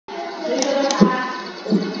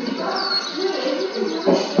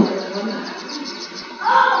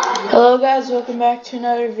Hello guys, welcome back to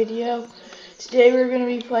another video. Today we're going to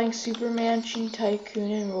be playing Super Mansion Tycoon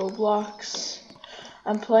in Roblox.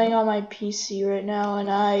 I'm playing on my PC right now and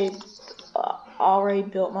I already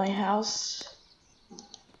built my house.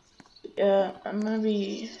 I'm going to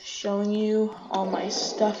be showing you all my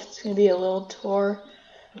stuff. It's going to be a little tour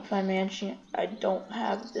of my mansion. I don't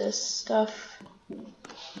have this stuff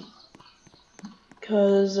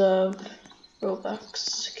because of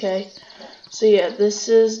Roblox. Okay. So yeah, this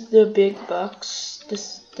is the big bucks.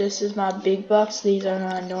 This is my big bucks. These are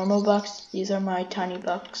my normal bucks. These are my tiny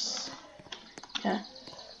bucks. Yeah.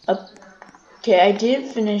 Okay, I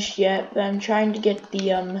didn't finish yet, but I'm trying to get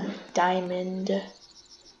the diamond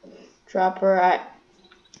dropper.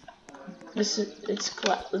 It's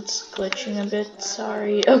glitching a bit.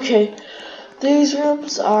 Sorry. Okay. These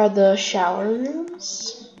rooms are the shower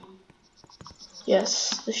rooms.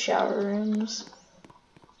 Yes, the shower rooms.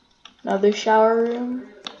 Another shower room.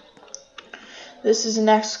 This is an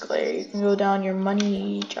escalator. You can go down your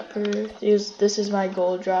money dropper. This is my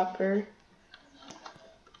gold dropper.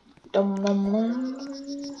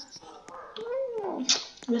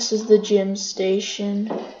 This is the gym station.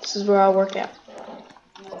 This is where I work out.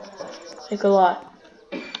 Like a lot.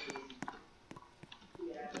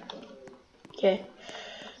 Okay.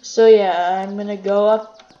 So yeah, I'm gonna go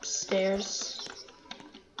upstairs.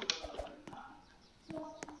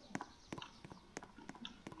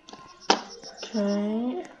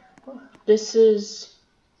 Okay, this is,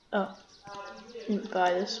 oh, didn't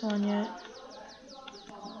buy this one yet.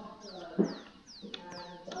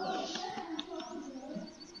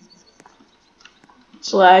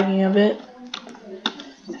 It's lagging a bit.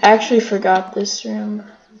 I actually forgot this room,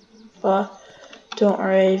 but don't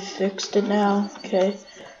worry, I fixed it now. Okay,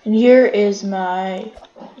 and here is me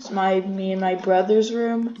and my brother's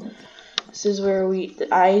room. This is where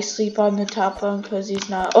I sleep on the top bunk because he's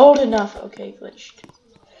not old enough. Okay, glitched.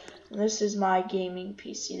 And this is my gaming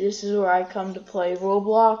PC. This is where I come to play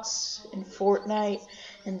Roblox and Fortnite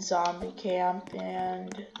and Zombie Camp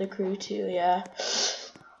and The Crew 2, yeah.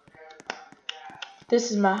 This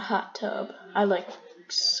is my hot tub. I like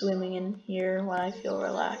swimming in here when I feel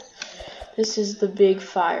relaxed. This is the big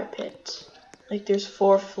fire pit. Like there's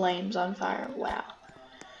 4 flames on fire. Wow.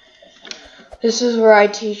 This is where I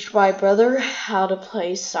teach my brother how to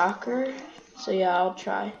play soccer. So yeah, I'll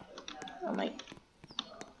try. I'm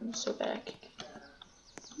so bad.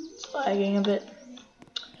 It's lagging a bit.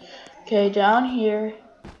 Okay, down here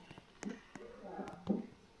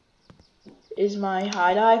is my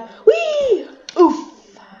high dive. Whee!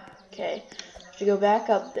 Oof! Okay, I have to go back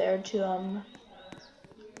up there to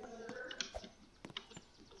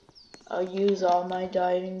I'll use all my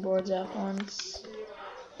diving boards at once.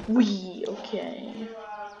 Wee, okay.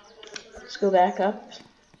 Let's go back up.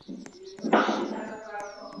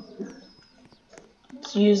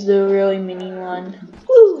 Let's use the really mini one.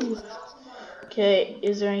 Woo! Okay,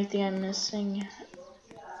 is there anything I'm missing?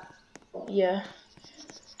 Yeah.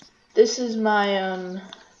 This is my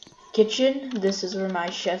kitchen. This is where my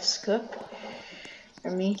chefs cook. For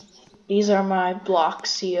me. These are my Block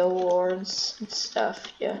C awards and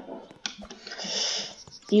stuff, yeah.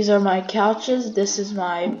 These are my couches. This is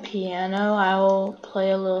my piano. I will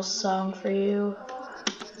play a little song for you.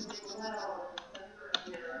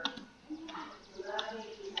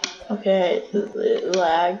 Okay, it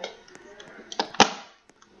lagged.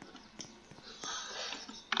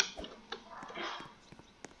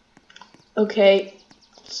 Okay,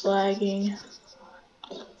 it's lagging.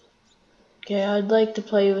 Okay, I'd like to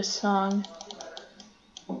play you a song.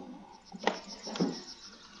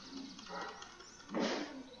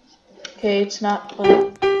 Okay, it's not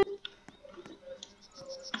playing.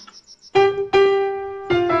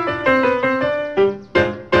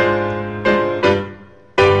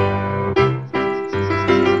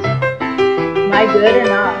 Am I good or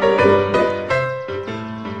not?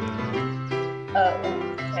 Oh,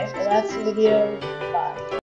 okay, well that's the video.